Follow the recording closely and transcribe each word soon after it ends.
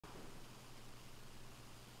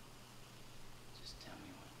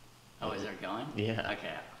going? Yeah.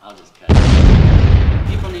 Okay, I'll just cut it.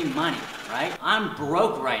 People need money, right? I'm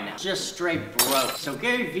broke right now. Just straight broke. So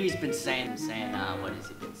Gary V's been saying, what has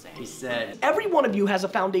he been saying? He said, every one of you has a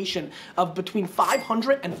foundation of between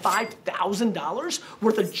 $500 and $5,000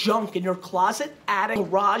 worth of junk in your closet, attic,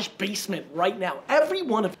 garage, basement right now. Every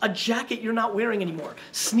one of a jacket you're not wearing anymore,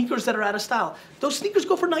 sneakers that are out of style. Those sneakers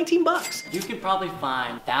go for 19 bucks. you could probably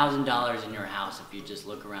find $1,000 in your house if you just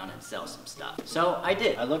look around and sell some stuff. So I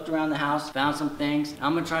did. I looked around the house, found some things.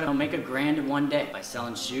 I'm gonna try to make $1,000 in one day by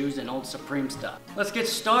selling shoes and old Supreme stuff. Let's get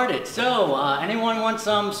started. So, anyone want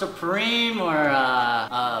some Supreme or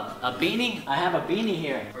a beanie? I have a beanie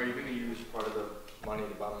here. Are you gonna use part of the money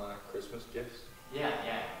to buy my Christmas gifts?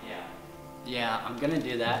 Yeah, I'm gonna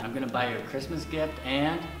do that. I'm gonna buy you a Christmas gift,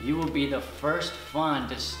 and you will be the first fund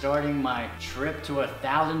to starting my trip to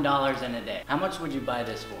 $1,000 in a day. How much would you buy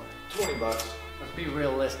this for? 20 bucks. Let's be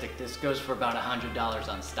realistic. This goes for about $100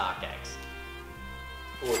 on StockX.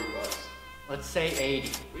 40 bucks. Let's say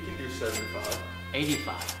 80. We can do 75.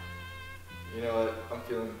 85. You know what? I'm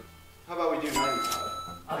feeling. How about we do 95?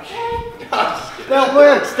 Okay. That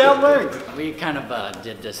That works. We kind of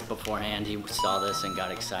did this beforehand. He saw this and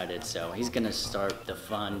got excited, so he's gonna start the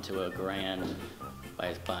fund to $1,000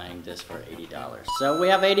 by buying this for $80. So we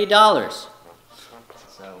have $80.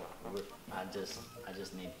 So I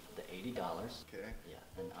just need the $80. Okay. Yeah,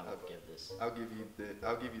 and I will give this. I'll give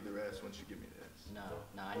you the rest once you give me this. No,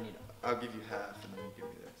 I need. I'll give you half and then you give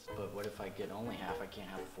me this. But what if I get only half? I can't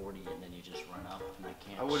have 40 and then you just run up and I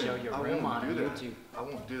can't I wouldn't, show your I room won't on do that. YouTube. I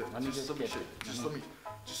won't do that. Let me just let me show you.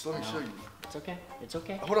 Just let me show you. It's okay. It's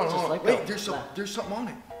okay. Hold on, Just hold on. let Wait, go. there's something on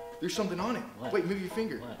it. There's something on it. What? Wait, move your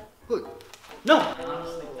finger. What? Look. No! I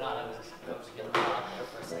honestly thought I was gonna be out there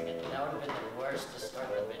for a second. That would have been the worst to start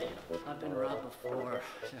the video. I've been robbed before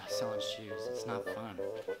selling shoes. It's not fun.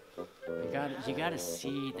 You gotta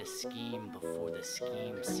see the scheme before the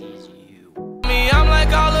scheme sees you. Me, I'm like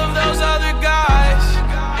all of those other guys.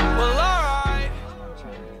 Well, alright.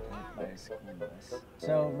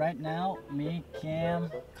 So right now, me, Cam,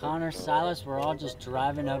 Connor, Silas, we're all just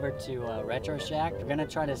driving over to Retro Shack. We're gonna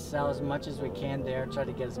try to sell as much as we can there, try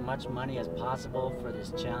to get as much money as possible for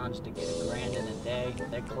this challenge to get $1,000 in a day.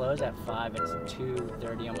 They close at 5, it's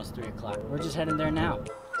 2:30, almost 3 o'clock. We're just heading there now.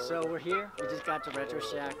 So we're here, we just got to Retro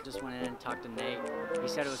Shack, just went in and talked to Nate. He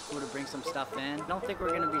said it was cool to bring some stuff in. I don't think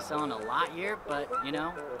we're gonna be selling a lot here, but you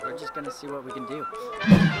know, we're just gonna see what we can do.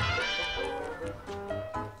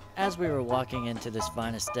 As we were walking into this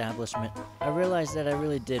fine establishment, I realized that I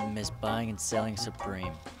really did miss buying and selling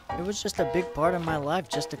Supreme. It was just a big part of my life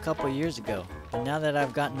just a couple years ago, but now that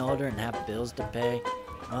I've gotten older and have bills to pay,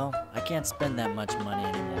 well, I can't spend that much money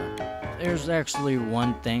anymore. There's actually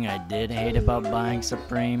one thing I did hate about buying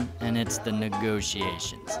Supreme, and it's the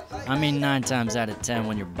negotiations. I mean, 9 times out of 10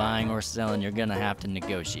 when you're buying or selling, you're gonna have to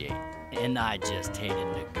negotiate. And I just hated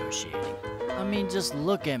negotiating. I mean, just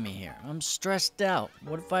look at me here. I'm stressed out.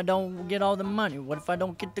 What if I don't get all the money? What if I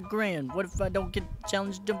don't get the $1,000? What if I don't get the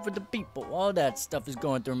challenge done for the people? All that stuff is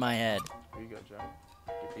going through my head. Here you go, John.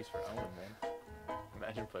 Get these for Owen, man.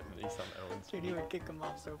 Imagine putting these on Owen's. Dude, he would kick them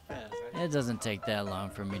off so fast. It doesn't take that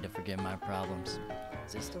long for me to forget my problems.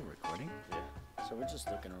 Is it still recording? Yeah. So we're just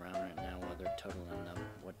looking around right now while they're totaling up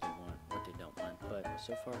what they want, what they don't want. But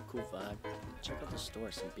so far, cool vibe. Check out the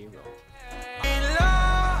store, some B-roll.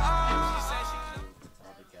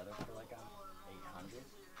 All together for like 800.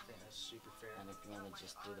 Yeah, that's super fair. And if you want to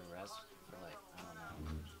just do the rest for like, I don't know,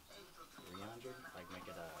 300, like make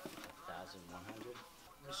it 1,100.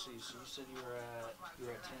 Let me see. So you said you were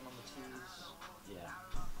at 10 on the tees. Yeah.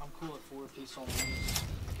 I'm cool at 4 piece on these.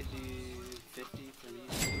 I could do 50 for these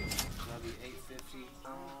two. So that'd be 850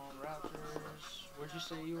 on Raptors. Where'd you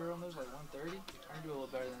say you were on those? Like 130? I can do a little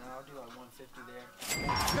better than that. I'll do like 150 there.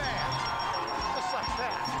 Bam! Just like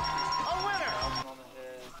that. A winner! On the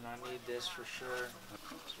head. And I need this for sure.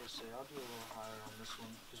 So I say I'll do a little higher on this one.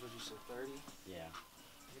 Because what'd you say, 30? Yeah.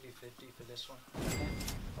 I can do 50 for this one.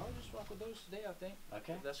 I'll just rock with those today, I think.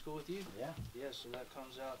 Okay. If that's cool with you? Yeah. Yeah, so that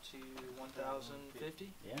comes out to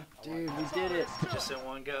 1,050. Yeah. Dude, we did it. Just in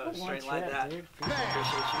one go, One straight like trip, that. dude.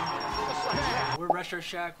 Appreciate you. We're Retro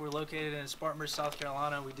Shack. We're located in Spartanburg, South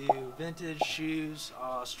Carolina. We do vintage shoes,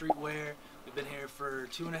 streetwear. We've been here for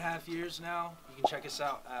 2.5 years now. You can check us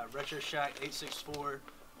out at Retro Shack 864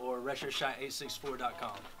 or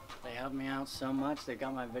RetroShack864.com. They helped me out so much. They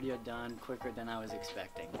got my video done quicker than I was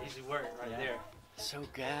expecting. Easy work right Yeah. there. So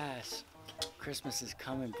guys, Christmas is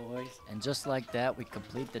coming, boys. And just like that, we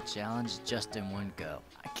complete the challenge just in one go.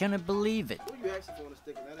 I cannot believe it. What are you asking for on the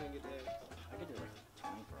sticker? I didn't get that. I could do like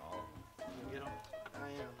 20 for all of them. You can get them? I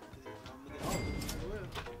am. I'm gonna get all of them. I will.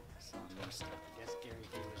 Some more stuff. I guess Gary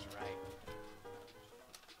V was right.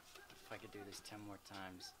 more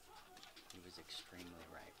times, he was extremely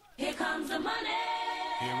right. Here comes the money.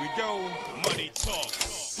 Here we go. Money talk.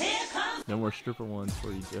 Here comes. No more stripper ones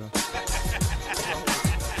for you, Joe.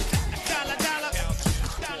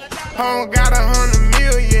 I don't got 100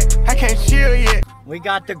 million. I can't chill yet. We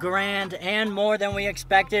got the grand and more than we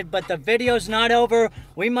expected, but the video's not over.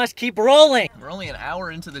 We must keep rolling. We're only an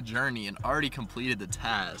hour into the journey and already completed the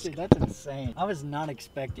task. Dude, that's insane. I was not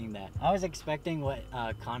expecting that. I was expecting what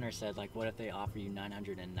Connor said, like, what if they offer you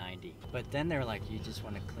 990? But then they're like, you just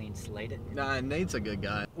want to clean slate it? Nah, Nate's a good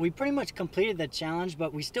guy. We pretty much completed the challenge,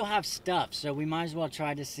 but we still have stuff, so we might as well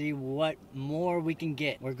try to see what more we can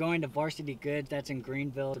get. We're going to Varsity Goods. That's in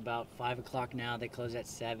Greenville. It's about 5 o'clock now. They close at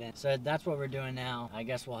 7. So that's what we're doing now. I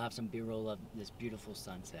guess we'll have some B-roll of this beautiful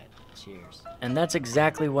sunset. Cheers. And that's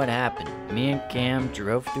exactly what happened. Me and Cam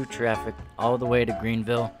drove through traffic all the way to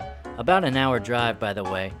Greenville. About an hour drive, by the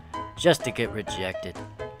way, just to get rejected.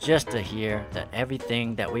 Just to hear that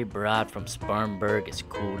everything that we brought from Spartanburg is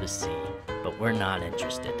cool to see. But we're not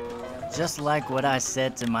interested. Just like what I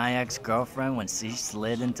said to my ex-girlfriend when she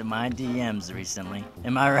slid into my DMs recently.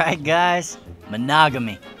 Am I right, guys?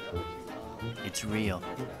 Monogamy. It's real.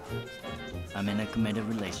 I'm in a committed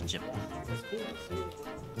relationship.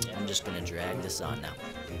 I'm just gonna drag this on now.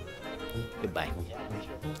 Goodbye.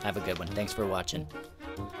 Have a good one. Thanks for watching.